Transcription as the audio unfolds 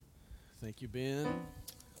Thank you, Ben.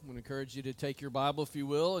 I'm going to encourage you to take your Bible, if you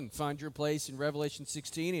will, and find your place in Revelation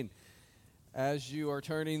 16. And as you are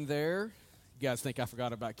turning there, you guys think I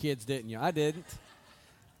forgot about kids, didn't you? I didn't.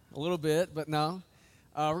 A little bit, but no.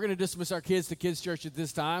 We're going to dismiss our kids to Kids Church at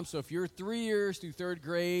this time. So if you're 3 years through third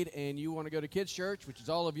grade and you want to go to Kids Church, which is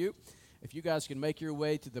all of you, if you guys can make your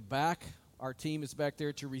way to the back, our team is back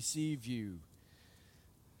there to receive you.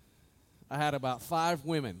 I had about 5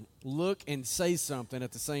 women look and say something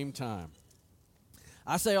at the same time.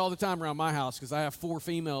 I say all the time around my house, because I have 4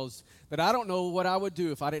 females, that I don't know what I would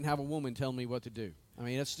do if I didn't have a woman tell me what to do. I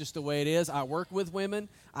mean, that's just the way it is. I work with women.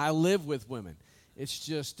 I live with women. It's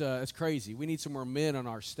just, it's crazy. We need some more men on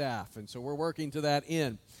our staff, and so we're working to that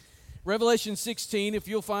end. Revelation 16, if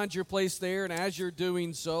you'll find your place there, and as you're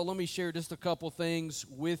doing so, let me share just a couple things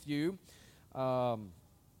with you.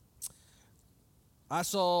 I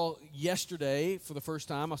saw yesterday for the first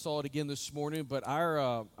time, I saw it again this morning, but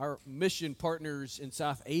our mission partners in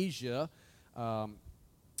South Asia, our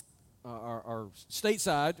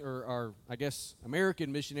stateside, or our, I guess,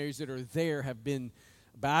 American missionaries that are there have been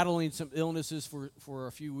battling some illnesses for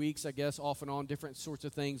a few weeks, I guess, off and on, different sorts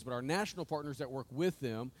of things. But our national partners that work with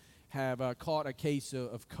them have caught a case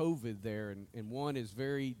of COVID there, and one is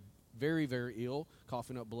very, very, very ill,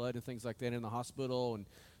 coughing up blood and things like that in the hospital. And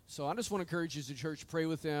so I just want to encourage you as a church, pray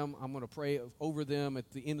with them. I'm going to pray over them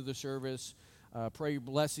at the end of the service. Pray your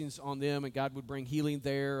blessings on them, and God would bring healing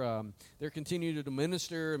there. They're continuing to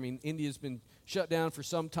minister. I mean, India's been shut down for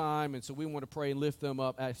some time, and so we want to pray and lift them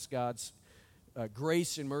up, ask God's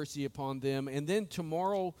grace and mercy upon them. And then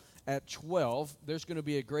tomorrow at 12, there's going to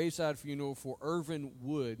be a graveside funeral for Irvin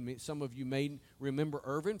Wood. Some of you may remember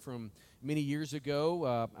Irvin from many years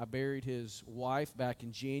ago. I buried his wife back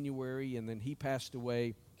in January, and then he passed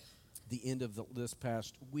away the end of this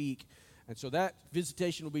past week. And so that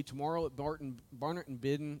visitation will be tomorrow at Bennett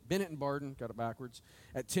and Barden, got it backwards,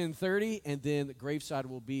 at 10:30, and then the graveside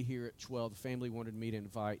will be here at 12. The family wanted me to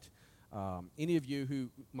invite any of you who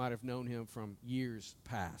might have known him from years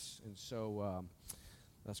past. And so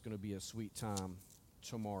that's going to be a sweet time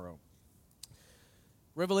tomorrow.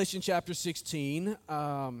 Revelation chapter 16.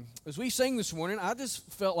 As we sang this morning, I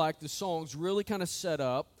just felt like the songs really kind of set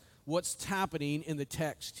up what's happening in the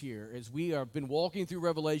text here. As we have been walking through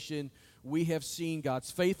Revelation, we have seen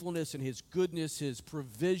God's faithfulness and His goodness, His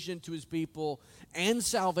provision to His people, and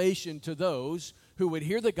salvation to those who would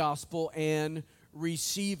hear the gospel and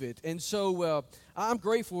receive it. And so I'm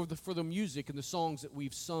grateful for the music and the songs that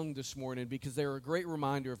we've sung this morning, because they're a great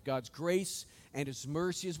reminder of God's grace and His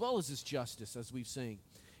mercy as well as His justice as we sing.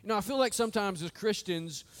 You know, I feel like sometimes as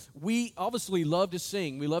Christians, we obviously love to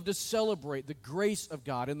sing. We love to celebrate the grace of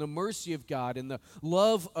God and the mercy of God and the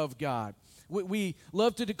love of God. We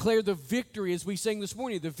love to declare the victory, as we sang this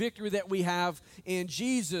morning, the victory that we have in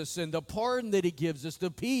Jesus and the pardon that He gives us, the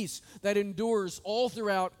peace that endures all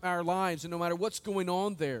throughout our lives, and no matter what's going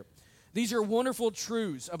on there. These are wonderful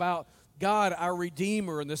truths about God, our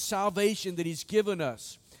Redeemer, and the salvation that He's given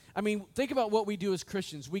us. I mean, think about what we do as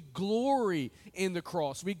Christians. We glory in the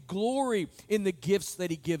cross. We glory in the gifts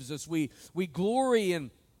that He gives us. We glory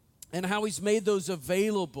in how He's made those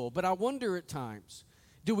available. But I wonder at times,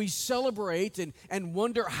 do we celebrate and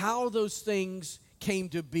wonder how those things came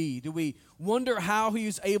to be? Do we wonder how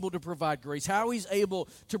He's able to provide grace, how He's able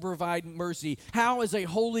to provide mercy, how as a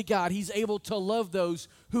holy God He's able to love those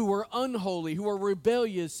who are unholy, who are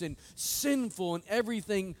rebellious and sinful and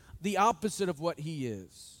everything the opposite of what He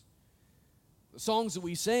is? The songs that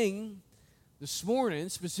we sang this morning,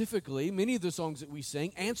 specifically, many of the songs that we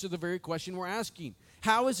sing answer the very question we're asking.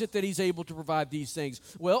 How is it that He's able to provide these things?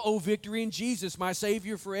 Well, oh, victory in Jesus, my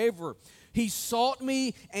Savior forever. He sought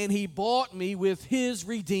me and He bought me with His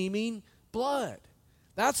redeeming blood.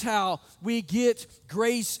 That's how we get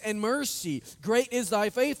grace and mercy. Great is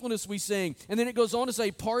thy faithfulness, we sing. And then it goes on to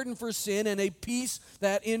say, pardon for sin and a peace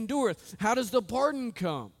that endureth. How does the pardon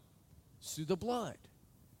come? It's through the blood.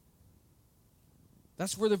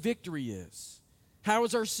 That's where the victory is. How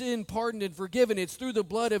is our sin pardoned and forgiven? It's through the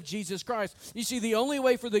blood of Jesus Christ. You see, the only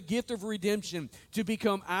way for the gift of redemption to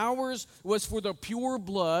become ours was for the pure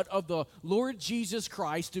blood of the Lord Jesus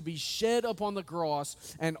Christ to be shed upon the cross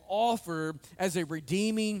and offered as a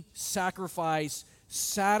redeeming sacrifice,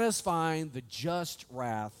 satisfying the just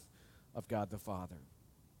wrath of God the Father.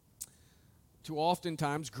 Too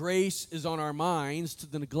oftentimes, grace is on our minds to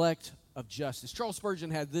the neglect of justice. Charles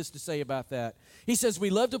Spurgeon had this to say about that. He says, we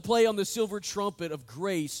love to play on the silver trumpet of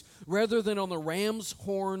grace rather than on the ram's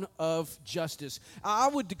horn of justice. I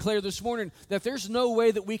would declare this morning that there's no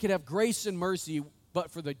way that we could have grace and mercy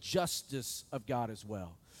but for the justice of God as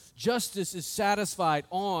well. Justice is satisfied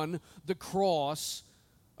on the cross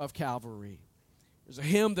of Calvary. There's a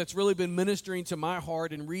hymn that's really been ministering to my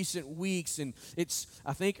heart in recent weeks, and it's,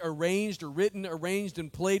 I think, arranged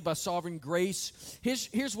and played by Sovereign Grace.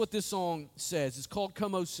 Here's what this song says. It's called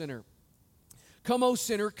Come, O Sinner. Come, O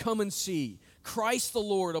sinner, come and see Christ the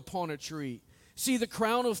Lord upon a tree. See the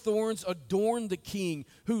crown of thorns adorn the King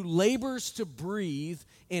who labors to breathe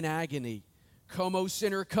in agony. Come, O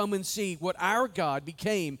sinner, come and see what our God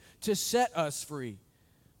became to set us free.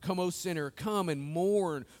 Come, O sinner, come and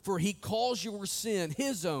mourn, for he calls your sin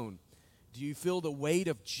his own. Do you feel the weight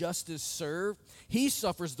of justice served? He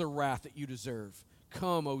suffers the wrath that you deserve.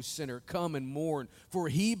 Come, O sinner, come and mourn, for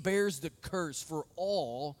he bears the curse for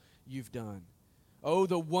all you've done. Oh,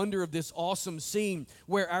 the wonder of this awesome scene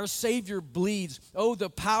where our Savior bleeds. Oh,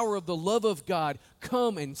 the power of the love of God.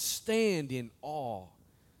 Come and stand in awe.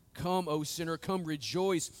 Come, O sinner, come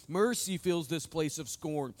rejoice. Mercy fills this place of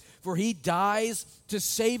scorn. For he dies to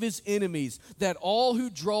save his enemies, that all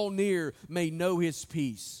who draw near may know his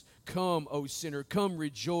peace. Come, O sinner, come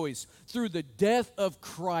rejoice. Through the death of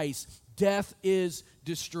Christ, death is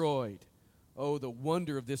destroyed. Oh, the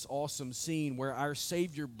wonder of this awesome scene where our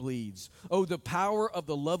Savior bleeds. Oh, the power of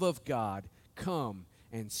the love of God. Come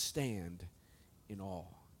and stand in awe.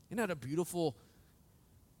 Isn't that a beautiful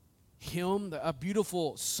hymn, a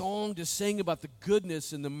beautiful song to sing about the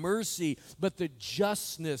goodness and the mercy, but the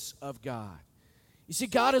justness of God? You see,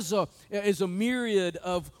 God is a myriad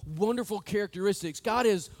of wonderful characteristics. God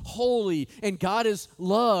is holy, and God is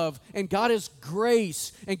love, and God is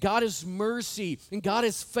grace, and God is mercy, and God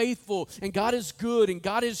is faithful, and God is good, and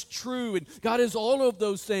God is true, and God is all of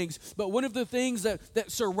those things. But one of the things that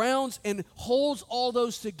surrounds and holds all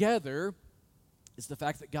those together is the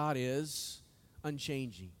fact that God is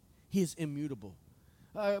unchanging. He is immutable.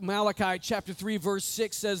 Malachi chapter 3 verse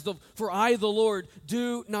 6 says, "For I, the Lord,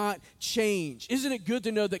 do not change." Isn't it good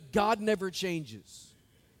to know that God never changes?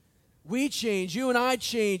 We change. You and I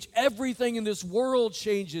change. Everything in this world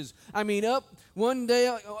changes. I mean, up one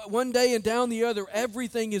day and down the other.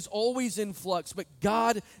 Everything is always in flux, but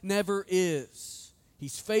God never is.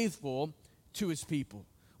 He's faithful to his people.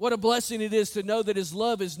 What a blessing it is to know that his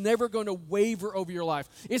love is never going to waver over your life.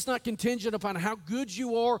 It's not contingent upon how good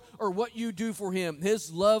you are or what you do for him.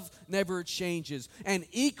 His love never changes. And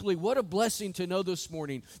equally, what a blessing to know this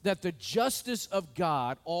morning that the justice of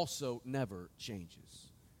God also never changes.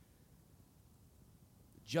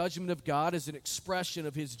 The judgment of God is an expression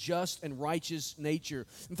of his just and righteous nature.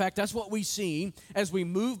 In fact, that's what we see as we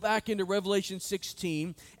move back into Revelation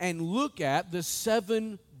 16 and look at the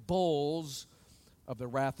 7 bowls of the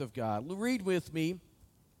wrath of God. Read with me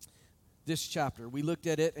this chapter. We looked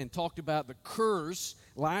at it and talked about the curse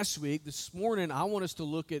last week. This morning, I want us to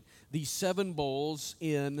look at these 7 bowls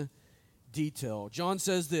in detail. John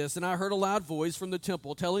says this, "And I heard a loud voice from the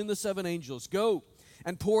temple telling the 7 angels, 'Go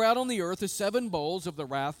and pour out on the earth the 7 bowls of the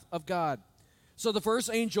wrath of God.' So the first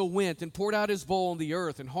angel went and poured out his bowl on the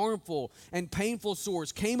earth, and harmful and painful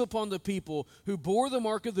sores came upon the people who bore the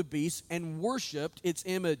mark of the beast and worshipped its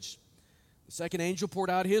image. The second angel poured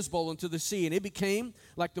out his bowl into the sea, and it became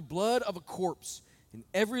like the blood of a corpse, and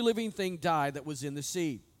every living thing died that was in the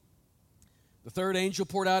sea. The third angel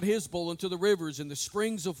poured out his bowl into the rivers and the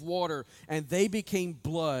springs of water, and they became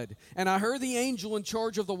blood. And I heard the angel in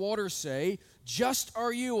charge of the water say, 'Just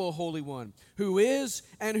are you, O Holy One, who is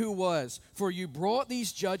and who was, for you brought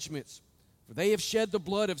these judgments. For they have shed the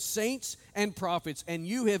blood of saints and prophets, and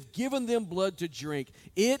you have given them blood to drink.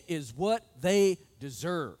 It is what they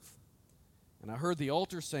deserve.' And I heard the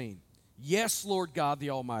altar saying, 'Yes, Lord God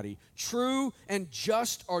the Almighty, true and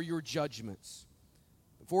just are your judgments.'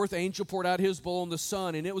 The fourth angel poured out his bowl on the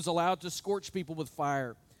sun, and it was allowed to scorch people with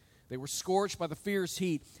fire. They were scorched by the fierce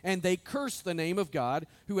heat, and they cursed the name of God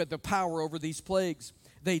who had the power over these plagues.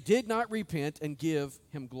 They did not repent and give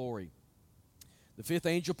him glory. The fifth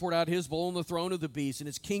angel poured out his bowl on the throne of the beast, and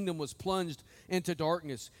his kingdom was plunged into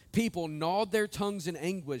darkness. People gnawed their tongues in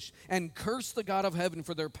anguish and cursed the God of heaven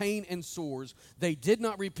for their pain and sores. They did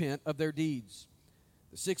not repent of their deeds.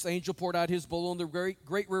 The sixth angel poured out his bowl on the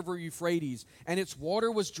great river Euphrates, and its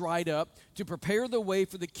water was dried up to prepare the way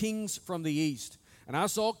for the kings from the east. And I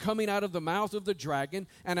saw coming out of the mouth of the dragon,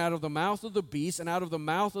 and out of the mouth of the beast, and out of the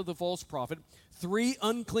mouth of the false prophet, 3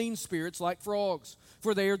 unclean spirits like frogs.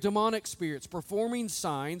 For they are demonic spirits, performing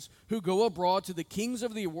signs, who go abroad to the kings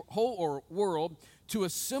of the whole world to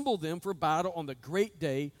assemble them for battle on the great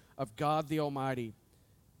day of God the Almighty."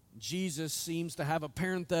 Jesus seems to have a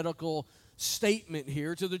parenthetical statement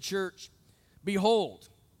here to the church. "Behold,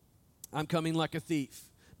 I'm coming like a thief.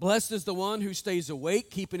 Blessed is the one who stays awake,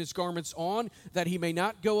 keeping his garments on, that he may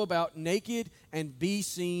not go about naked and be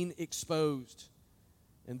seen exposed."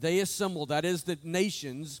 and they assembled, that is, the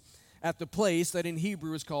nations, at the place that in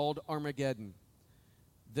Hebrew is called Armageddon.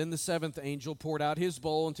 Then the seventh angel poured out his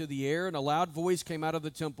bowl into the air, and a loud voice came out of the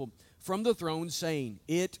temple from the throne, saying,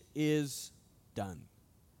 "It is done."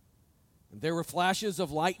 And there were flashes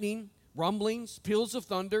of lightning, rumblings, peals of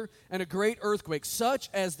thunder, and a great earthquake, such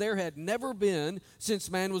as there had never been since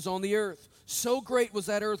man was on the earth. So great was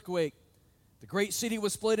that earthquake. The great city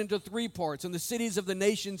was split into 3 parts, and the cities of the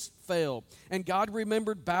nations fell. And God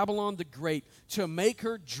remembered Babylon the Great to make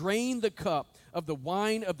her drain the cup of the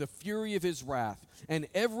wine of the fury of his wrath. And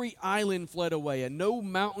every island fled away, and no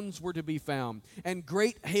mountains were to be found. And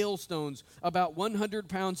great hailstones, about 100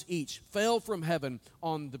 pounds each, fell from heaven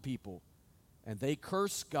on the people. And they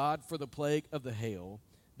cursed God for the plague of the hail,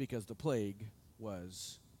 because the plague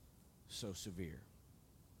was so severe.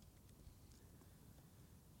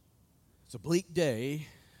 It's a bleak day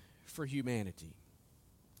for humanity.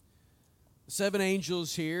 The 7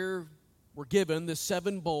 angels here were given the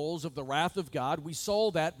 7 bowls of the wrath of God. We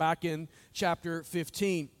saw that back in chapter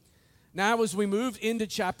 15. Now, as we move into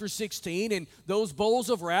chapter 16, and those bowls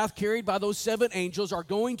of wrath carried by those 7 angels are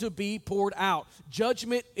going to be poured out.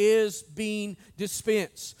 Judgment is being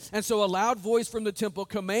dispensed. And so a loud voice from the temple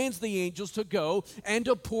commands the angels to go and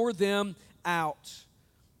to pour them out.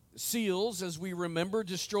 Seals, as we remember,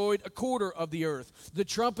 destroyed 1/4 of the earth. The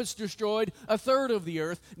trumpets destroyed 1/3 of the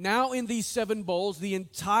earth. Now in these 7 bowls, the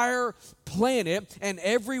entire planet and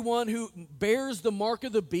everyone who bears the mark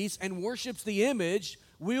of the beast and worships the image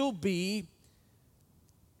will be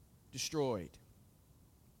destroyed.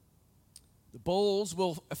 The bowls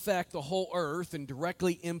will affect the whole earth and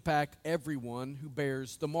directly impact everyone who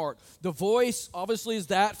bears the mark. The voice, obviously, is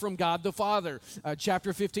that from God the Father.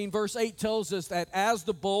 Chapter 15, verse 8 tells us that as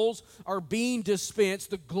the bowls are being dispensed,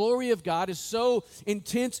 the glory of God is so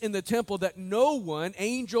intense in the temple that no one,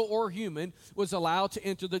 angel or human, was allowed to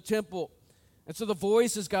enter the temple. And so the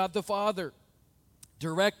voice is God the Father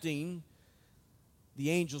directing the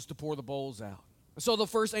angels to pour the bowls out. So the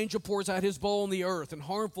first angel pours out his bowl on the earth, and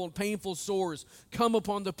harmful and painful sores come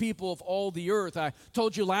upon the people of all the earth. I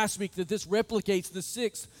told you last week that this replicates the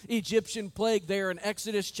 6th Egyptian plague there in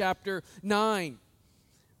Exodus chapter 9.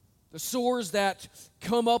 The sores that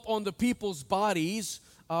come up on the people's bodies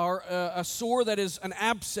are a sore that is an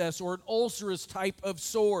abscess or an ulcerous type of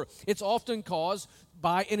sore. It's often caused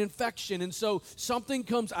by an infection. And so something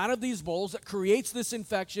comes out of these bowls that creates this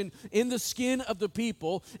infection in the skin of the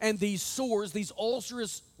people, and these sores, these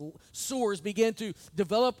ulcerous sores, begin to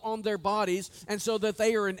develop on their bodies, and so that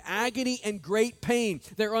they are in agony and great pain.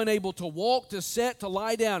 They're unable to walk, to sit, to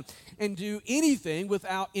lie down, and do anything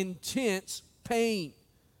without intense pain.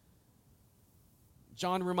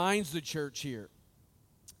 John reminds the church here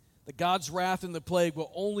that God's wrath and the plague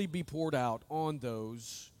will only be poured out on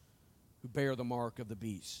those who bear the mark of the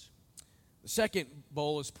beast. The second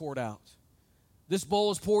bowl is poured out. This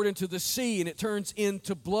bowl is poured into the sea, and it turns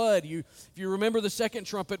into blood. If you remember, the second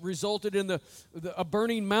trumpet resulted in a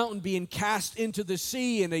burning mountain being cast into the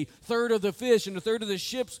sea, and 1/3 of the fish and 1/3 of the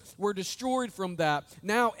ships were destroyed from that.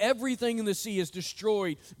 Now everything in the sea is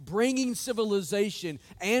destroyed, bringing civilization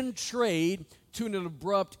and trade to an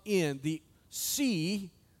abrupt end. The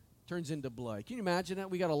sea turns into blood. Can you imagine that?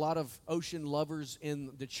 We got a lot of ocean lovers in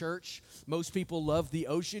the church. Most people love the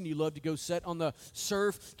ocean. You love to go sit on the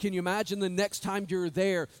surf. Can you imagine the next time you're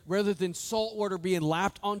there, rather than salt water being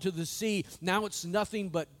lapped onto the sea, now it's nothing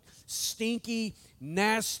but stinky,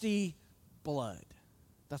 nasty blood.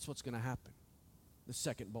 That's what's going to happen. The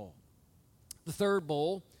second bowl. The third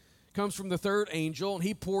bowl comes from the 3rd angel, and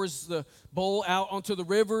he pours the bowl out onto the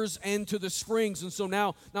rivers and to the springs. And so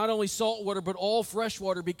now not only salt water, but all fresh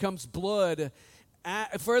water becomes blood,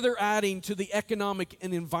 further adding to the economic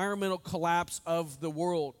and environmental collapse of the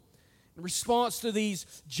world. In response to these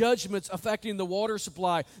judgments affecting the water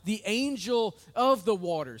supply, the angel of the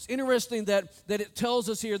waters. Interesting that it tells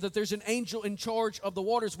us here that there's an angel in charge of the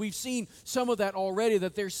waters. We've seen some of that already,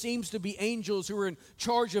 that there seems to be angels who are in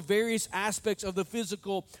charge of various aspects of the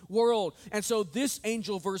physical world. And so this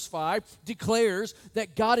angel, verse 5, declares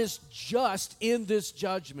that God is just in this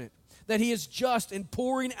judgment, that he is just in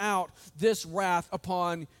pouring out this wrath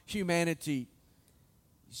upon humanity.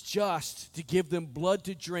 He's just to give them blood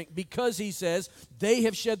to drink, because he says they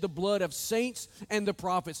have shed the blood of saints and the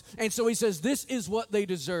prophets. And so he says this is what they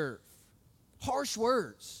deserve. Harsh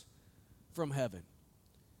words from heaven.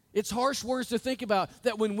 It's harsh words to think about,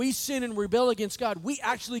 that when we sin and rebel against God, we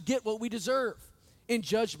actually get what we deserve in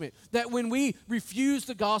judgment. That when we refuse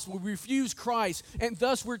the gospel, we refuse Christ, and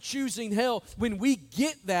thus we're choosing hell, when we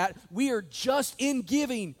get that, we are just in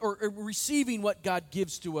giving or receiving what God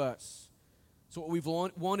gives to us. It's what we've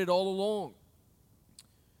wanted all along.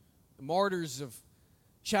 The martyrs of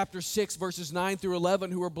chapter 6, verses 9 through 11,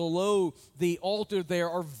 who are below the altar there,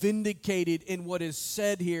 are vindicated in what is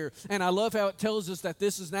said here. And I love how it tells us that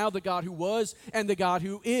this is now the God who was and the God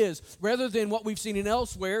who is. Rather than what we've seen in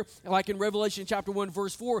elsewhere, like in Revelation chapter 1,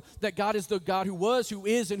 verse 4, that God is the God who was, who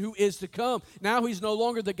is, and who is to come. Now he's no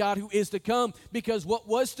longer the God who is to come, because what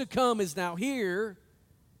was to come is now here,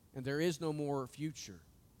 and there is no more future.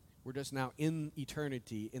 We're just now in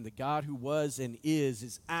eternity, and the God who was and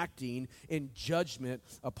is acting in judgment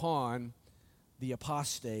upon the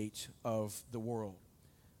apostate of the world.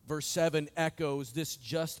 Verse 7 echoes this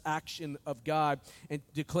just action of God and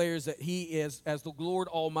declares that he is, as the Lord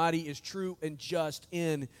Almighty, is true and just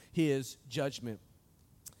in his judgment.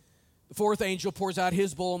 The fourth angel pours out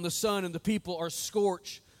his bowl on the sun, and the people are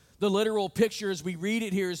scorched. The literal picture as we read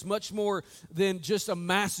it here is much more than just a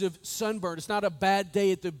massive sunburn. It's not a bad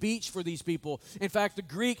day at the beach for these people. In fact, the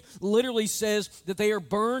Greek literally says that they are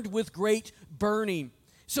burned with great burning.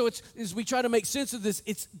 So it's, as we try to make sense of this,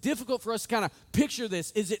 it's difficult for us to kind of picture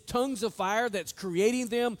this. Is it tongues of fire that's creating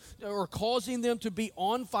them or causing them to be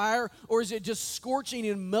on fire, or is it just scorching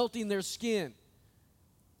and melting their skin?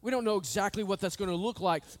 We don't know exactly what that's going to look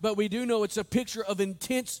like, but we do know it's a picture of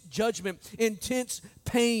intense judgment, intense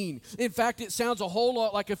pain. In fact, it sounds a whole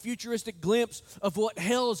lot like a futuristic glimpse of what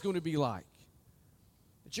hell is going to be like.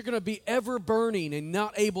 That you're going to be ever burning and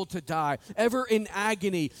not able to die, ever in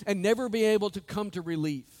agony and never be able to come to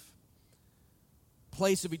relief.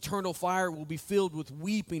 Place of eternal fire will be filled with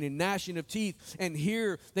weeping and gnashing of teeth, and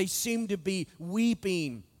here they seem to be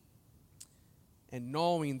weeping and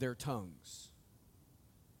gnawing their tongues.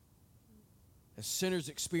 As sinners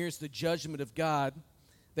experience the judgment of God,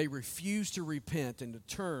 they refuse to repent and to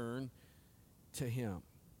turn to him.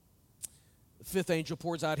 The fifth angel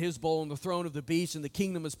pours out his bowl on the throne of the beast, and the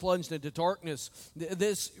kingdom is plunged into darkness.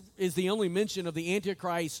 This is the only mention of the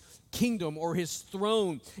Antichrist kingdom or his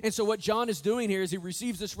throne. And so what John is doing here as he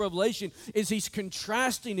receives this revelation is he's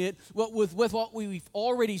contrasting it with what we've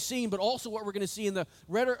already seen, but also what we're going to see in the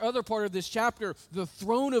other part of this chapter, the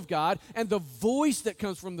throne of God and the voice that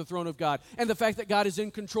comes from the throne of God, and the fact that God is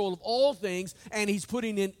in control of all things, and he's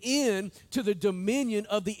putting an end to the dominion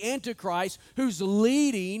of the Antichrist who's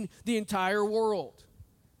leading the entire world.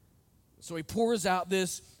 So he pours out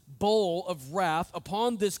this bowl of wrath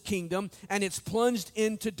upon this kingdom, and it's plunged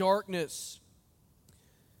into darkness.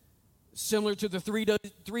 Similar to the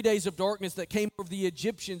 3 days of darkness that came over the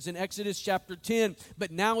Egyptians in Exodus chapter 10,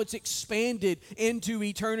 but now it's expanded into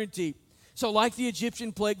eternity. So like the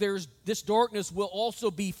Egyptian plague, this darkness will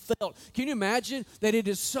also be felt. Can you imagine that it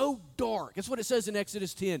is so dark? That's what it says in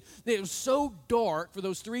Exodus 10. That it was so dark for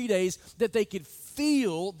those 3 days that they could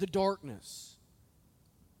feel the darkness.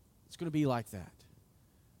 It's going to be like that.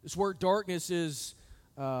 This word darkness is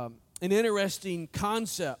an interesting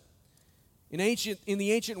concept. In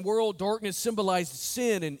the ancient world, darkness symbolized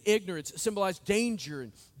sin and ignorance. It symbolized danger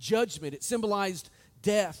and judgment. It symbolized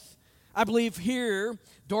death. I believe here,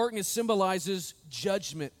 darkness symbolizes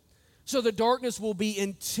judgment. So the darkness will be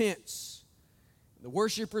intense. The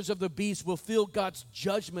worshipers of the beast will feel God's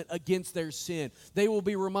judgment against their sin. They will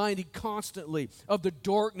be reminded constantly of the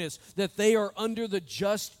darkness, that they are under the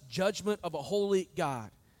just judgment of a holy God.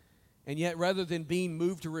 And yet, rather than being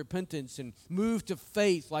moved to repentance and moved to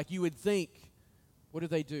faith like you would think, what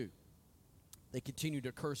do? They continue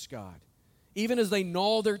to curse God. Even as they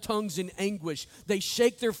gnaw their tongues in anguish, they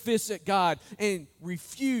shake their fists at God and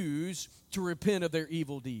refuse to repent of their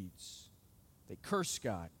evil deeds. They curse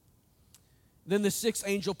God. Then the sixth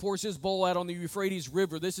angel pours his bowl out on the Euphrates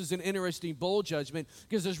River. This is an interesting bowl judgment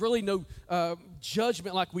because there's really no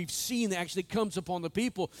judgment like we've seen that actually comes upon the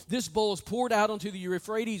people. This bowl is poured out onto the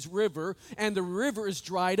Euphrates River, and the river is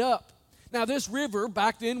dried up. Now, this river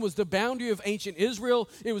back then was the boundary of ancient Israel.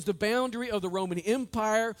 It was the boundary of the Roman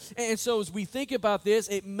Empire. And so as we think about this,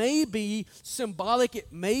 it may be symbolic.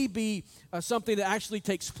 It may be something that actually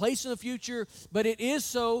takes place in the future, but it is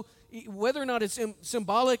so. Whether or not it's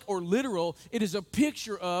symbolic or literal, it is a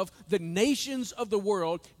picture of the nations of the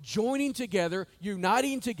world joining together,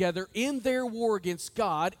 uniting together in their war against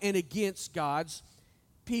God and against God's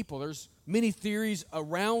people. There's many theories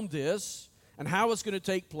around this and how it's going to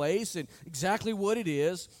take place and exactly what it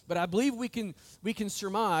is, but I believe we can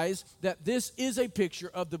surmise that this is a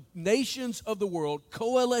picture of the nations of the world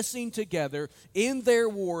coalescing together in their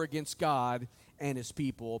war against God and his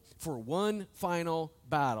people for one final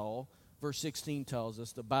battle. Verse 16 tells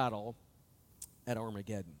us the battle at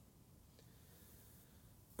Armageddon.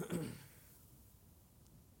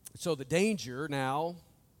 So the danger now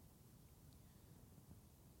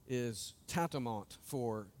is tantamount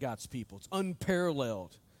for God's people. It's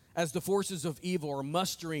unparalleled. as the forces of evil are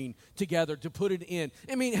mustering together to put an end.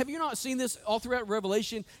 I mean, have you not seen this all throughout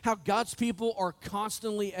Revelation, how God's people are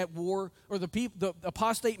constantly at war, or the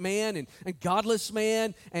apostate man and godless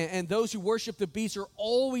man and those who worship the beast are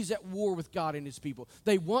always at war with God and his people.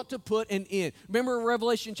 They want to put an end. Remember in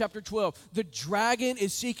Revelation chapter 12, the dragon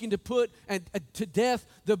is seeking to put to death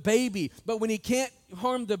the baby, but when he can't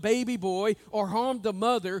harm the baby boy or harm the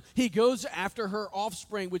mother, he goes after her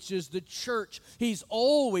offspring, which is the church. He's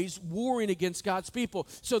always warring against God's people.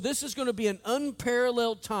 So this is going to be an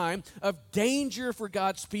unparalleled time of danger for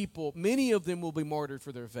God's people. Many of them will be martyred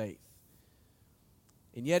for their faith.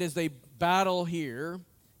 And yet as they battle here,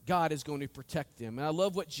 God is going to protect them. And I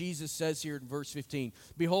love what Jesus says here in verse 15.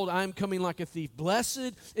 Behold, I am coming like a thief.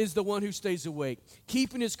 Blessed is the one who stays awake,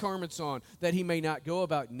 keeping his garments on, that he may not go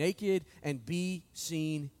about naked and be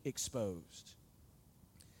seen exposed.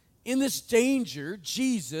 In this danger,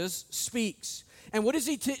 Jesus speaks. And what does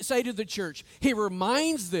he say to the church? He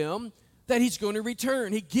reminds them that he's going to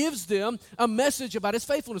return. He gives them a message about his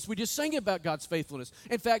faithfulness. We just sang about God's faithfulness.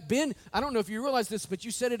 In fact, Ben, I don't know if you realize this, but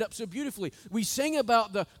you set it up so beautifully. We sing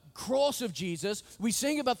about the cross of Jesus. We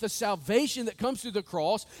sing about the salvation that comes through the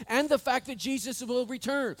cross and the fact that Jesus will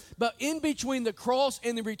return. But in between the cross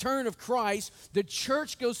and the return of Christ, the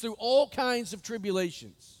church goes through all kinds of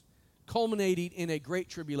tribulations, culminating in a great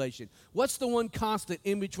tribulation. What's the one constant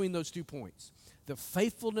in between those 2 points? The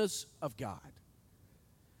faithfulness of God.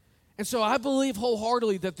 And so I believe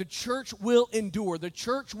wholeheartedly that the church will endure, the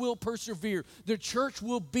church will persevere, the church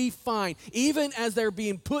will be fine. Even as they're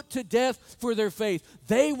being put to death for their faith,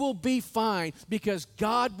 they will be fine because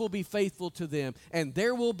God will be faithful to them. And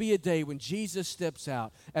there will be a day when Jesus steps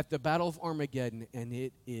out at the Battle of Armageddon and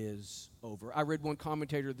it is over. I read one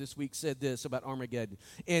commentator this week said this about Armageddon.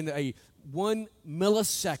 In a 1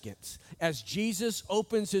 millisecond, as Jesus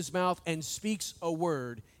opens his mouth and speaks a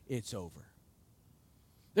word, it's over.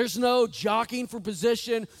 There's no jockeying for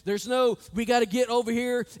position. There's no, we got to get over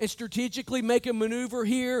here and strategically make a maneuver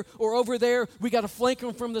here or over there. We got to flank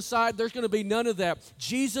them from the side. There's going to be none of that.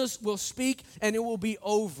 Jesus will speak and it will be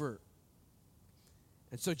over.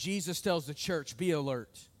 And so Jesus tells the church, be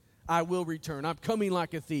alert. I will return. I'm coming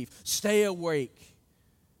like a thief. Stay awake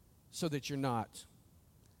so that you're not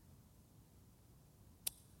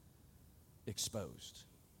exposed.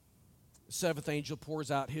 The seventh angel pours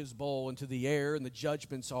out his bowl into the air, and the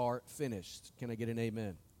judgments are finished. Can I get an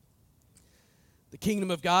amen? The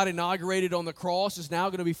kingdom of God inaugurated on the cross is now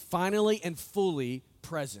going to be finally and fully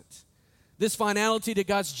present. This finality to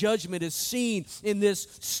God's judgment is seen in this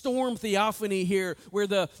storm theophany here, where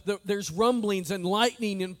there's rumblings and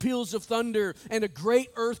lightning and peals of thunder and a great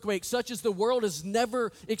earthquake such as the world has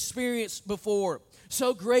never experienced before.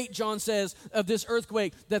 So great, John says, of this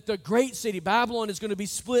earthquake that the great city, Babylon, is going to be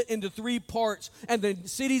split into 3 parts, and the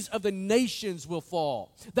cities of the nations will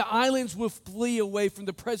fall. The islands will flee away from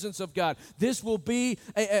the presence of God. This will be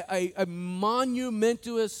a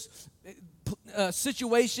monumentous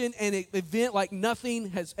situation and an event like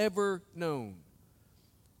nothing has ever known.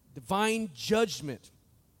 Divine judgment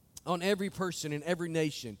on every person in every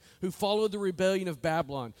nation who followed the rebellion of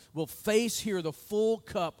Babylon will face here the full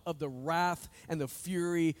cup of the wrath and the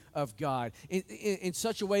fury of God in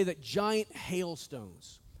such a way that giant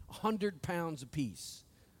hailstones, 100 pounds apiece,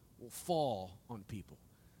 will fall on people.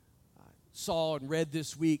 I saw and read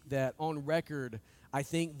this week that on record, I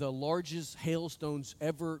think the largest hailstones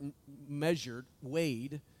ever measured,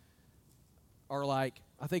 weighed, are like,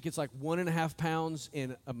 I think it's like 1.5 pounds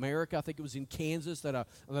in America. I think it was in Kansas that a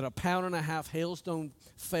 1.5 pound hailstone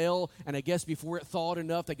fell, and I guess before it thawed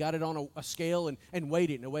enough, they got it on a scale and weighed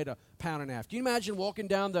it, and it weighed 1.5 pounds. Can you imagine walking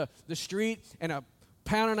down the street and a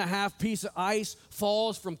 1.5 pound piece of ice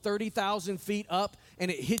falls from 30,000 feet up and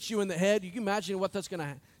it hits you in the head? You can imagine what that's going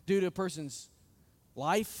to do to a person's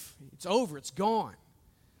life. It's over. It's gone.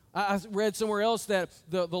 I read somewhere else that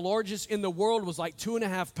the largest in the world was like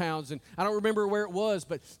 2.5 pounds, and I don't remember where it was,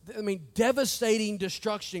 but I mean, devastating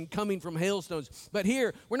destruction coming from hailstones. But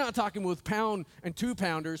here, we're not talking with 1 and 2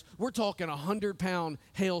 pounders. We're talking 100-pound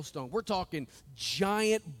hailstone. We're talking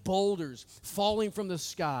giant boulders falling from the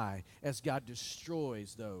sky as God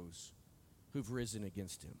destroys those who've risen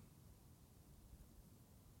against him.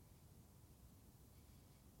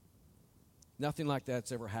 Nothing like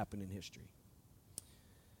that's ever happened in history.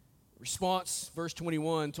 Response, verse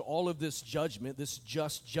 21, to all of this judgment, this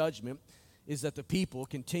just judgment, is that the people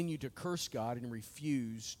continue to curse God and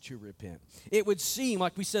refuse to repent. It would seem,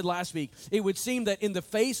 like we said last week, it would seem that in the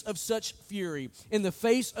face of such fury, in the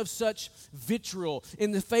face of such vitriol,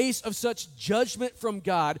 in the face of such judgment from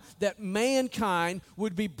God, that mankind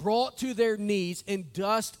would be brought to their knees in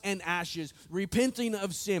dust and ashes, repenting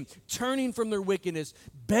of sin, turning from their wickedness,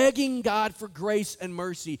 begging God for grace and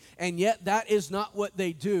mercy. And yet that is not what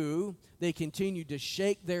they do. They continue to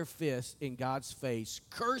shake their fist in God's face,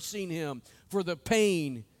 cursing Him for the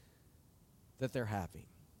pain that they're having,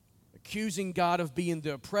 accusing God of being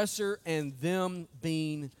the oppressor and them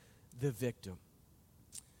being the victim.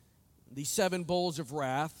 These 7 bowls of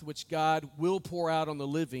wrath, which God will pour out on the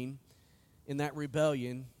living in that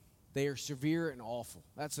rebellion, they are severe and awful.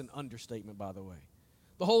 That's an understatement, by the way.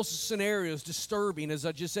 The whole scenario is disturbing, as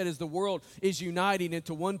I just said, as the world is uniting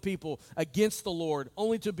into one people against the Lord,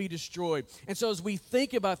 only to be destroyed. And so as we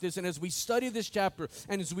think about this and as we study this chapter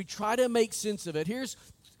and as we try to make sense of it, here's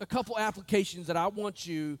a couple applications that I want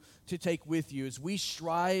you to take with you as we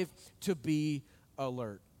strive to be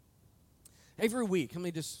alert. Every week, let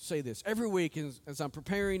me just say this, every week as I'm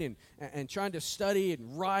preparing and trying to study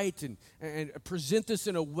and write and present this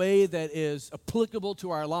in a way that is applicable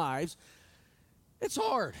to our lives, it's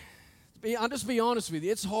hard. I'll just be honest with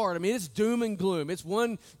you. It's hard. I mean, it's doom and gloom. It's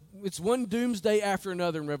one doomsday after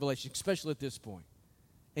another in Revelation, especially at this point.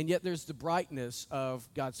 And yet there's the brightness of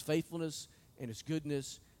God's faithfulness and His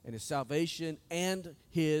goodness and His salvation and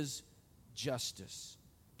His justice.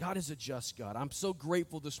 God is a just God. I'm so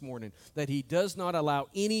grateful this morning that He does not allow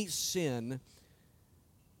any sin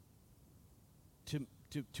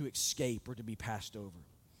to escape or to be passed over.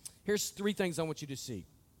 Here's 3 things I want you to see.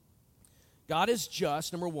 God is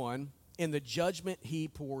just, number 1, in the judgment He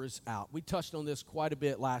pours out. We touched on this quite a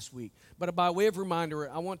bit last week. But by way of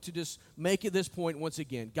reminder, I want to just make it this point once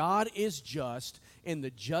again. God is just in the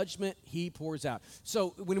judgment He pours out.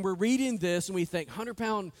 So when we're reading this and we think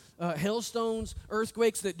 100-pound hailstones,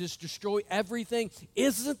 earthquakes that just destroy everything,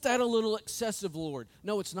 isn't that a little excessive, Lord?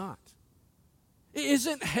 No, it's not.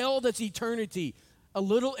 Isn't hell that's eternity a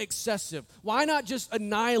little excessive? Why not just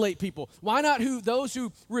annihilate people? Why not those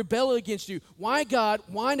who rebel against you? Why, God,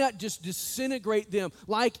 why not just disintegrate them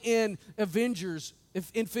like in Avengers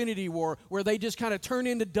Infinity War, where they just kind of turn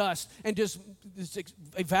into dust and just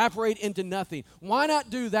evaporate into nothing? Why not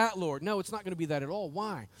do that, Lord? No, it's not going to be that at all.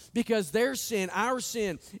 Why? Because their sin, our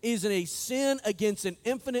sin, is a sin against an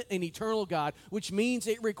infinite and eternal God, which means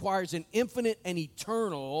it requires an infinite and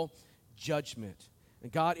eternal judgment.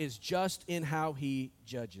 And God is just in how He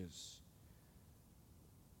judges.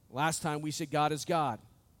 Last time we said God is God.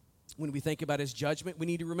 When we think about His judgment, we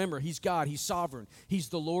need to remember He's God, He's sovereign. He's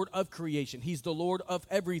the Lord of creation. He's the Lord of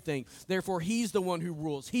everything. Therefore, He's the one who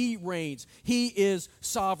rules. He reigns. He is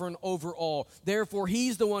sovereign over all. Therefore,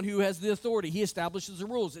 He's the one who has the authority. He establishes the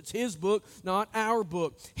rules. It's His book, not our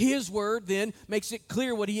book. His word then makes it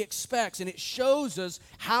clear what He expects, and it shows us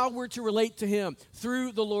how we're to relate to Him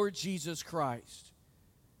through the Lord Jesus Christ.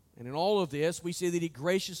 And in all of this, we see that He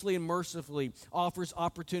graciously and mercifully offers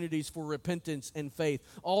opportunities for repentance and faith.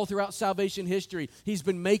 All throughout salvation history, He's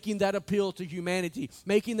been making that appeal to humanity,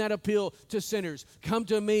 making that appeal to sinners. Come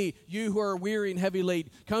to me, you who are weary and heavy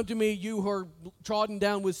laden. Come to me, you who are trodden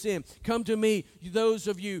down with sin. Come to me, those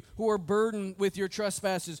of you who are burdened with your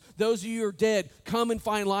trespasses. Those of you who are dead, come and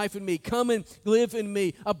find life in me. Come and live in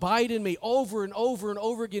me. Abide in me. Over and over and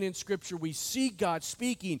over again in Scripture, we see God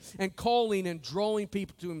speaking and calling and drawing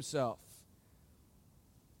people to Himself.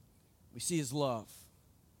 We see His love.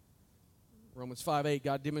 Romans 5:8,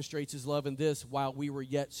 God demonstrates His love in this: while we were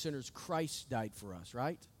yet sinners, Christ died for us,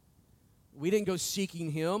 right? We didn't go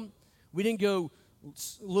seeking Him. We didn't go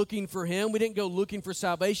looking for Him. We didn't go looking for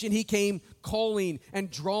salvation. He came calling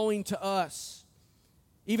and drawing to us.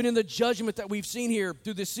 Even in the judgment that we've seen here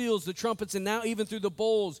through the seals, the trumpets, and now even through the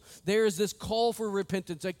bowls, there is this call for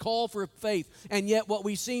repentance, a call for faith. And yet what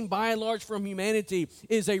we've seen by and large from humanity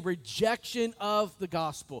is a rejection of the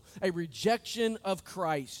gospel, a rejection of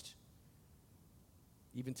Christ.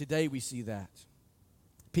 Even today we see that.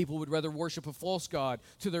 People would rather worship a false god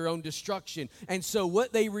to their own destruction. And so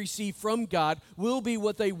what they receive from God will be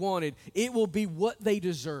what they wanted. It will be what they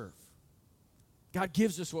deserve. God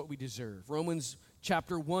gives us what we deserve. Romans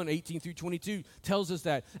chapter 1, 18 through 22 tells us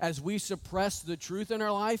that as we suppress the truth in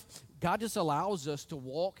our life, God just allows us to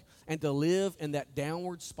walk and to live in that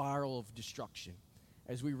downward spiral of destruction.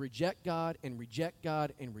 As we reject God and reject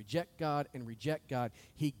God and reject God and reject God,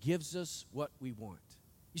 He gives us what we want.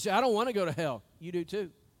 You say, I don't want to go to hell. You do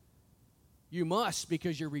too. You must,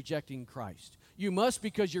 because you're rejecting Christ. You must,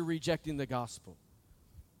 because you're rejecting the gospel.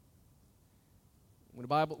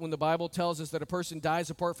 When the Bible tells us that a person dies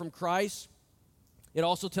apart from Christ, it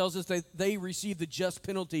also tells us that they receive the just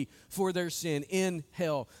penalty for their sin in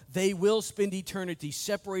hell. They will spend eternity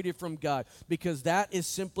separated from God because that is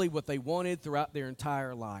simply what they wanted throughout their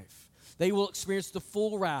entire life. They will experience the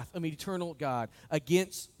full wrath of eternal God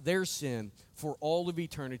against their sin for all of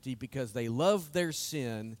eternity because they love their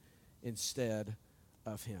sin instead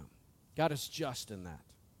of Him. God is just in that.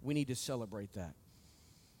 We need to celebrate that.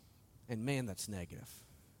 And man, that's negative,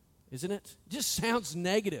 isn't it? It just sounds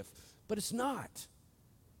negative, but it's not.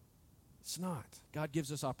 It's not. God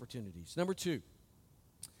gives us opportunities. Number two,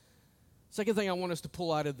 second thing I want us to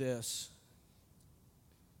pull out of this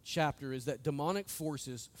chapter is that demonic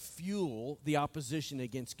forces fuel the opposition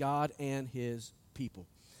against God and His people.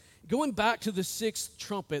 Going back to the sixth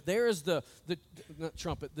trumpet, there is the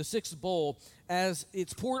sixth bowl, as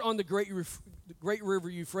it's poured on the great river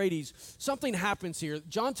Euphrates, something happens here.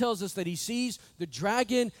 John tells us that he sees the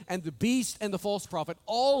dragon and the beast and the false prophet,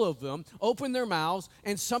 all of them open their mouths,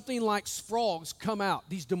 and something like frogs come out,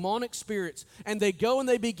 these demonic spirits, and they go and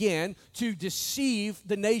they begin to deceive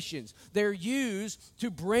the nations. They're used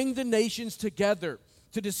to bring the nations together,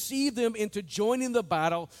 to deceive them into joining the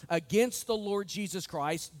battle against the Lord Jesus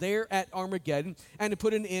Christ there at Armageddon, and to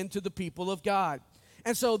put an end to the people of God.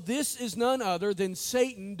 And so this is none other than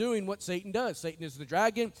Satan doing what Satan does. Satan is the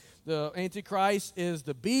dragon, the Antichrist is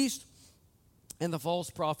the beast, and the false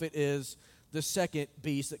prophet is the second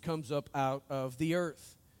beast that comes up out of the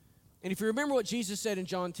earth. And if you remember what Jesus said in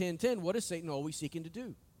John 10:10, what is Satan always seeking to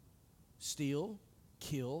do? Steal,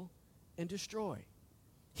 kill, and destroy.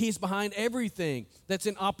 He's behind everything that's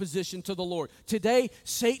in opposition to the Lord. Today,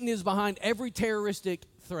 Satan is behind every terroristic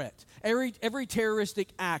threat, every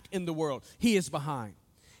terroristic act in the world. He is behind.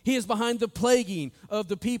 He is behind the plaguing of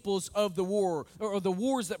the peoples of the war, or the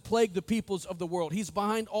wars that plague the peoples of the world. He's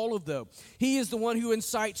behind all of them. He is the one who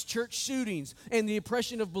incites church shootings and the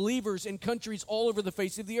oppression of believers in countries all over the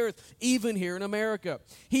face of the earth, even here in America.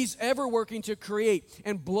 He's ever working to create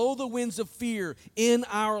and blow the winds of fear in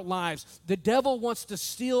our lives. The devil wants to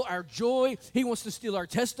steal our joy. He wants to steal our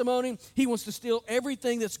testimony. He wants to steal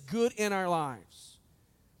everything that's good in our lives.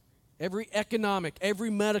 Every economic, every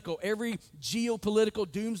medical, every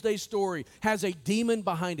geopolitical doomsday story has a demon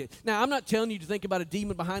behind it. Now, I'm not telling you to think about a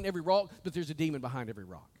demon behind every rock, but there's a demon behind every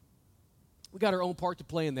rock. We got our own part to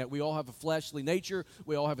play in that. We all have a fleshly nature.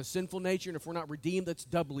 We all have a sinful nature, and if we're not redeemed, that's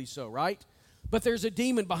doubly so, right? But there's a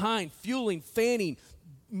demon behind, fueling, fanning,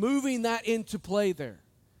 moving that into play there.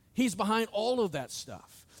 He's behind all of that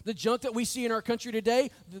stuff. The junk that we see in our country today,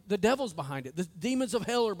 the devil's behind it. The demons of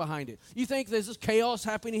hell are behind it. You think there's this chaos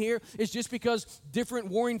happening here is just because different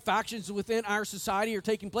warring factions within our society are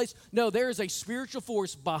taking place? No, there is a spiritual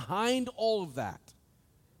force behind all of that.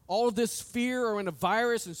 All of this fear and a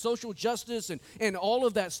virus and social justice and all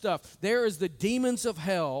of that stuff. There is the demons of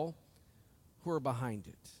hell who are behind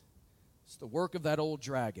it. It's the work of that old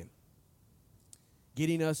dragon,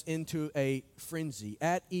 getting us into a frenzy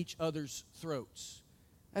at each other's throats.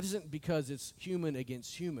 That isn't because it's human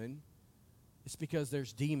against human. It's because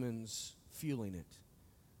there's demons fueling it.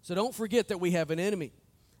 So don't forget that we have an enemy.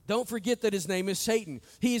 Don't forget that his name is Satan.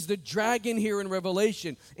 He is the dragon here in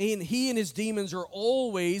Revelation. And he and his demons are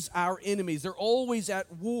always our enemies. They're always at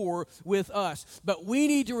war with us. But we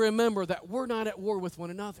need to remember that we're not at war with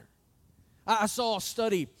one another. I saw a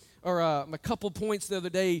study, or a couple points the other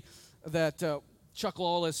day that Chuck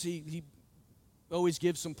Lawless, he always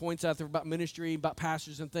gives some points out there about ministry, about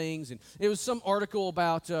pastors and things. And it was some article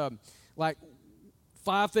about like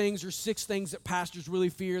 5 things or 6 things that pastors really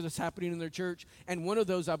fear that's happening in their church. And one of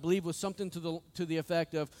those, I believe, was something to the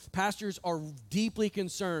effect of pastors are deeply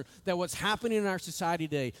concerned that what's happening in our society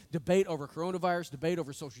today, debate over coronavirus, debate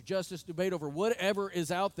over social justice, debate over whatever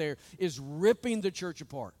is out there, is ripping the church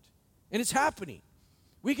apart. And it's happening.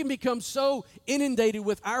 We can become so inundated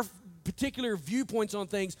with our particular viewpoints on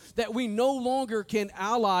things that we no longer can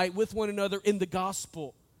ally with one another in the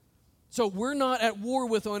gospel. So we're not at war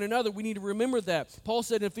with one another. We need to remember that. Paul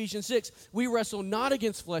said in Ephesians 6, we wrestle not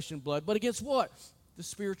against flesh and blood, but against what? The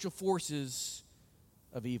spiritual forces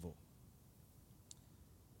of evil.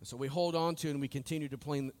 And so we hold on to and we continue to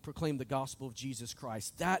proclaim the gospel of Jesus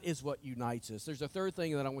Christ. That is what unites us. There's a third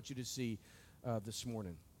thing that I want you to see this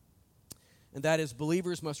morning. And that is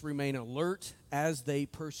believers must remain alert as they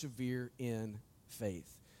persevere in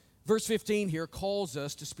faith. Verse 15 here calls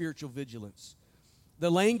us to spiritual vigilance.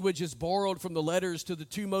 The language is borrowed from the letters to the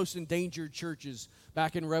 2 most endangered churches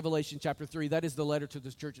back in Revelation chapter 3. That is the letter to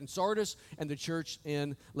the church in Sardis and the church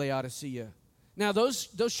in Laodicea. Now, those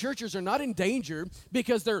churches are not in danger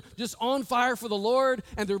because they're just on fire for the Lord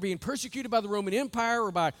and they're being persecuted by the Roman Empire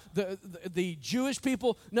or by the Jewish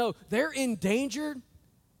people. No, they're in danger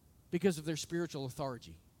because of their spiritual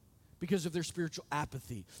lethargy, because of their spiritual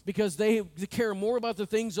apathy, because they care more about the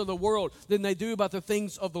things of the world than they do about the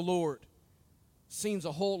things of the Lord. Seems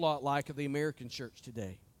a whole lot like the American church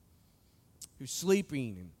today, who's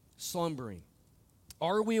sleeping and slumbering.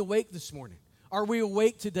 Are we awake this morning? Are we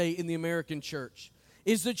awake today in the American church?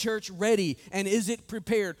 Is the church ready and is it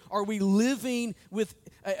prepared? Are we living with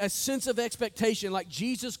a sense of expectation like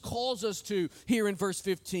Jesus calls us to here in verse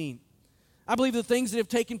 15? I believe the things that have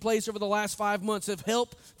taken place over the last 5 months have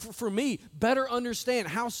helped for me better understand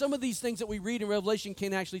how some of these things that we read in Revelation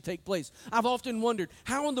can actually take place. I've often wondered,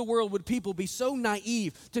 how in the world would people be so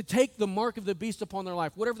naive to take the mark of the beast upon their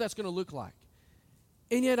life, whatever that's going to look like?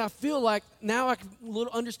 And yet I feel like now I can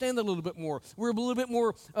understand that a little bit more. We're a little bit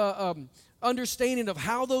more understanding of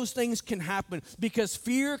how those things can happen because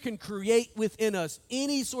fear can create within us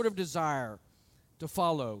any sort of desire to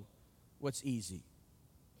follow what's easy.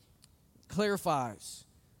 It clarifies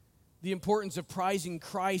the importance of prizing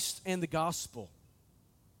Christ and the gospel.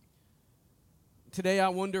 Today I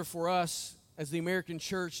wonder for us as the American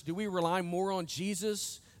church, do we rely more on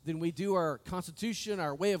Jesus than we do our Constitution,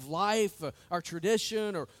 our way of life, our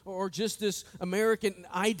tradition, or just this American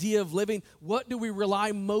idea of living? What do we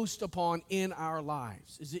rely most upon in our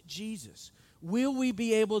lives? Is it Jesus? Will we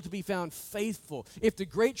be able to be found faithful? If the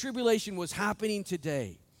Great Tribulation was happening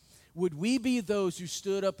today, would we be those who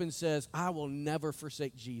stood up and says, I will never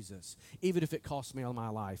forsake Jesus, even if it costs me all my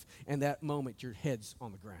life, and that moment your head's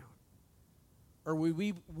on the ground? Or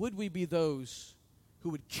would we be those who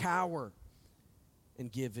would cower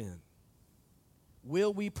and give in?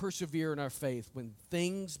 Will we persevere in our faith when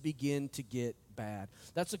things begin to get bad?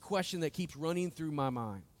 That's a question that keeps running through my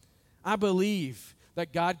mind. I believe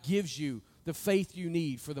that God gives you the faith you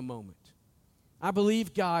need for the moment. I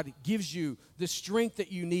believe God gives you the strength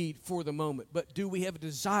that you need for the moment. But do we have a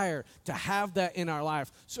desire to have that in our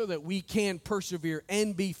life so that we can persevere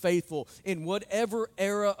and be faithful in whatever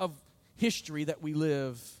era of history that we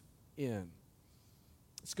live in?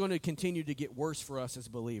 It's going to continue to get worse for us as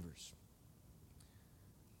believers.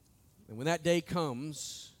 And when that day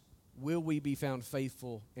comes, will we be found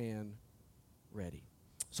faithful and ready?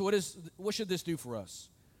 So what should this do for us?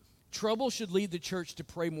 Trouble should lead the church to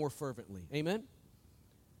pray more fervently. Amen?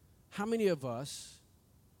 How many of us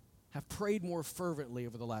have prayed more fervently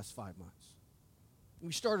over the last 5 months?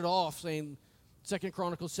 We started off saying, 2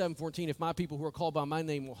 Chronicles 7:14, if my people who are called by my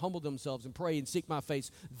name will humble themselves and pray and seek my face,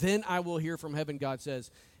 then I will hear from heaven, God says,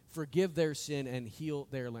 forgive their sin and heal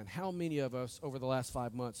their land. How many of us over the last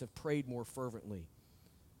 5 months have prayed more fervently?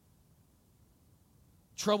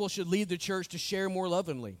 Trouble should lead the church to share more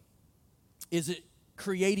lovingly. Is it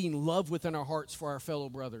creating love within our hearts for our fellow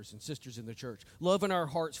brothers and sisters in the church? Love in our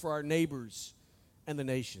hearts for our neighbors and the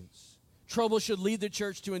nations. Trouble should lead the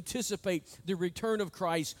church to anticipate the return of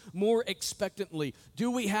Christ more expectantly. Do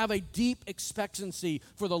we have a deep expectancy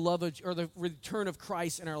for the love of, or the return of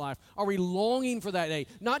Christ in our life? Are we longing for that day?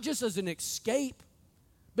 Not just as an escape,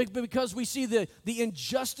 but because we see the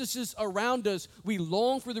injustices around us, we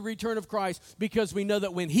long for the return of Christ because we know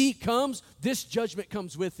that when He comes, this judgment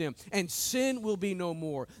comes with Him, and sin will be no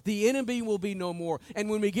more. The enemy will be no more. And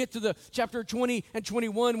when we get to the chapter 20 and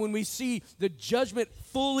 21, when we see the judgment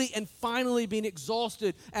fully and finally being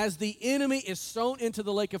exhausted as the enemy is thrown into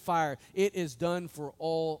the lake of fire, it is done for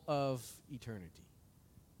all of eternity.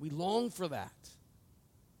 We long for that.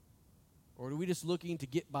 Or are we just looking to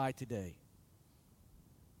get by today?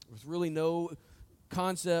 With really no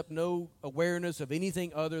concept, no awareness of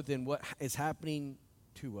anything other than what is happening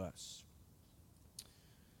to us.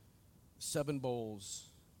 7 bowls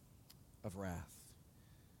of wrath.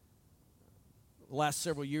 The last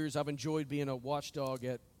several years, I've enjoyed being a watchdog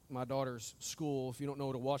at my daughter's school. If you don't know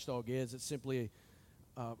what a watchdog is, it's simply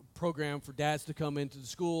a program for dads to come into the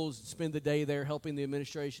schools and spend the day there helping the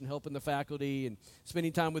administration, helping the faculty, and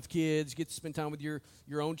spending time with kids, get to spend time with your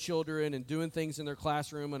own children and doing things in their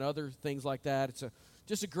classroom and other things like that. It's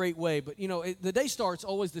just a great way. But, the day starts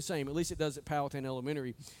always the same. At least it does at Powhatan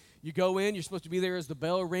Elementary. You go in, you're supposed to be there as the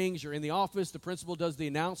bell rings. You're in the office. The principal does the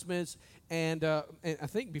announcements. And I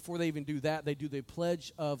think before they even do that, they do the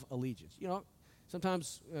Pledge of Allegiance.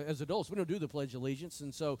 Sometimes as adults, we don't do the Pledge of Allegiance,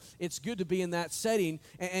 and so it's good to be in that setting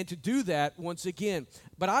and to do that once again.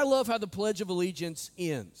 But I love how the Pledge of Allegiance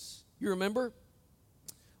ends. You remember?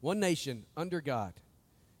 One nation, under God,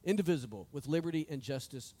 indivisible, with liberty and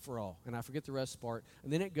justice for all. And I forget the rest part.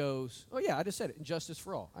 And then it goes, oh yeah, I just said it, and justice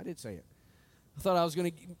for all. I did say it. I thought I was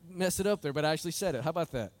going to mess it up there, but I actually said it. How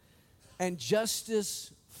about that? and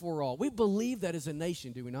justice for all. We believe that as a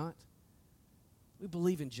nation, do we not? We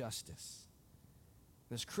believe in justice.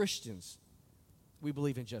 As Christians, we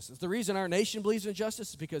believe in justice. The reason our nation believes in justice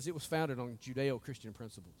is because it was founded on Judeo-Christian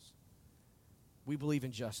principles. We believe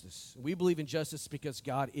in justice. We believe in justice because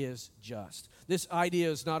God is just. This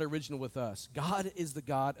idea is not original with us. God is the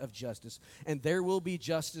God of justice, and there will be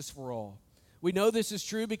justice for all. We know this is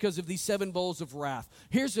true because of these 7 bowls of wrath.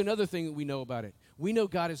 Here's another thing that we know about it. We know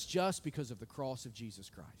God is just because of the cross of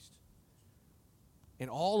Jesus Christ. And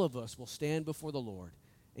all of us will stand before the Lord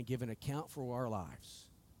and give an account for our lives,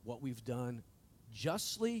 what we've done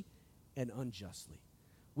justly and unjustly.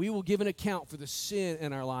 We will give an account for the sin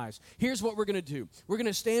in our lives. Here's what we're going to do. We're going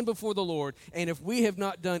to stand before the Lord, and if we have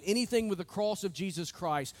not done anything with the cross of Jesus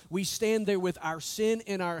Christ, we stand there with our sin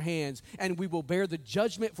in our hands, and we will bear the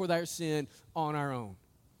judgment for our sin on our own.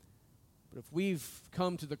 But if we've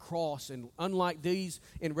come to the cross, and unlike these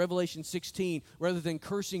in Revelation 16, rather than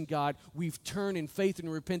cursing God, we've turned in faith and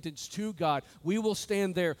repentance to God, we will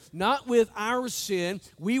stand there not with our sin,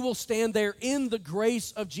 we will stand there in the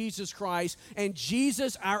grace of Jesus Christ, and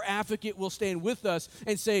Jesus, our advocate, will stand with us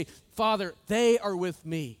and say, Father, they are with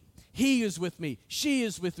me. He is with me. She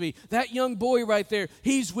is with me. That young boy right there,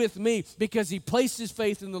 he's with me because he placed his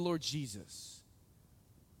faith in the Lord Jesus.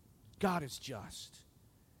 God is just.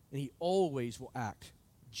 And he always will act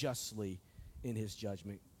justly in his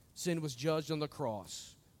judgment. Sin was judged on the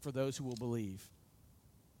cross for those who will believe.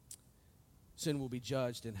 Sin will be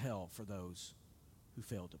judged in hell for those who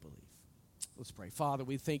fail to believe. Let's pray. Father,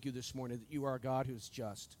 we thank you this morning that you are a God who is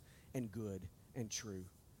just and good and true.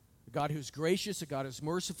 A God who is gracious, a God who is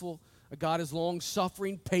merciful, a God who is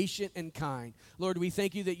long-suffering, patient, and kind. Lord, we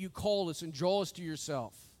thank you that you call us and draw us to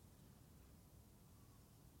yourself.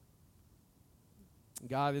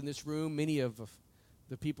 God, in this room, many of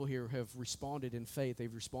the people here have responded in faith.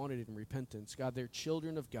 They've responded in repentance. God, they're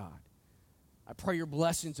children of God. I pray your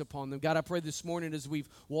blessings upon them. God, I pray this morning as we've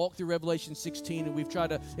walked through Revelation 16 and we've tried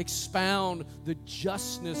to expound the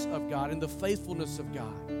justness of God and the faithfulness of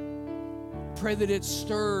God. Pray that it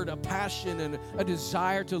stirred a passion and a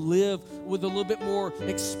desire to live with a little bit more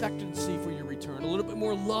expectancy for your return, a little bit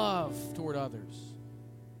more love toward others,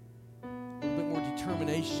 a little bit more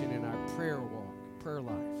determination in our prayer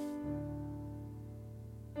life.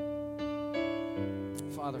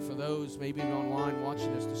 Father, for those maybe online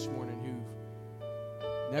watching us this morning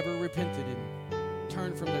who've never repented and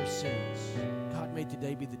turned from their sins, God, may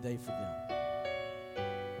today be the day for them.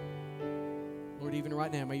 Lord, even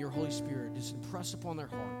right now, may your Holy Spirit just impress upon their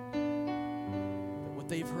heart that what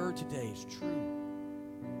they've heard today is true.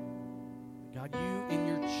 God, you in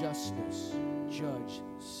your justness judge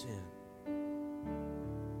sin.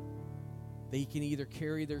 They can either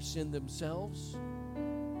carry their sin themselves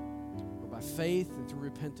or by faith and through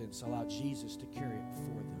repentance allow Jesus to carry it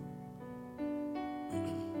for them.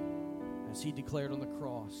 As he declared on the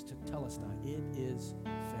cross to tell us that it is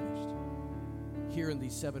finished. Here in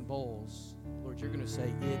these 7 bowls, Lord, you're going to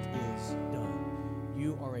say, it is done.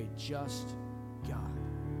 You are a just God.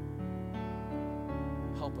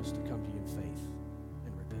 Help us to come to you in faith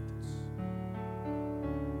and repentance.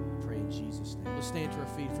 Pray in Jesus' name. Let's stand to our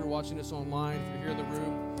feet. If you're watching us online, if you're here in the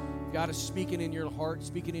room, God is speaking in your heart,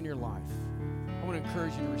 speaking in your life. I want to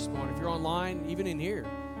encourage you to respond. If you're online, even in here,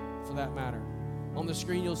 for that matter, on the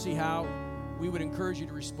screen you'll see how we would encourage you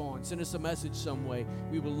to respond. Send us a message some way.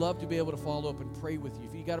 We would love to be able to follow up and pray with you.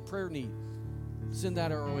 If you got a prayer need, send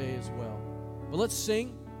that our way as well. But let's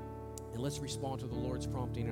sing and let's respond to the Lord's prompting.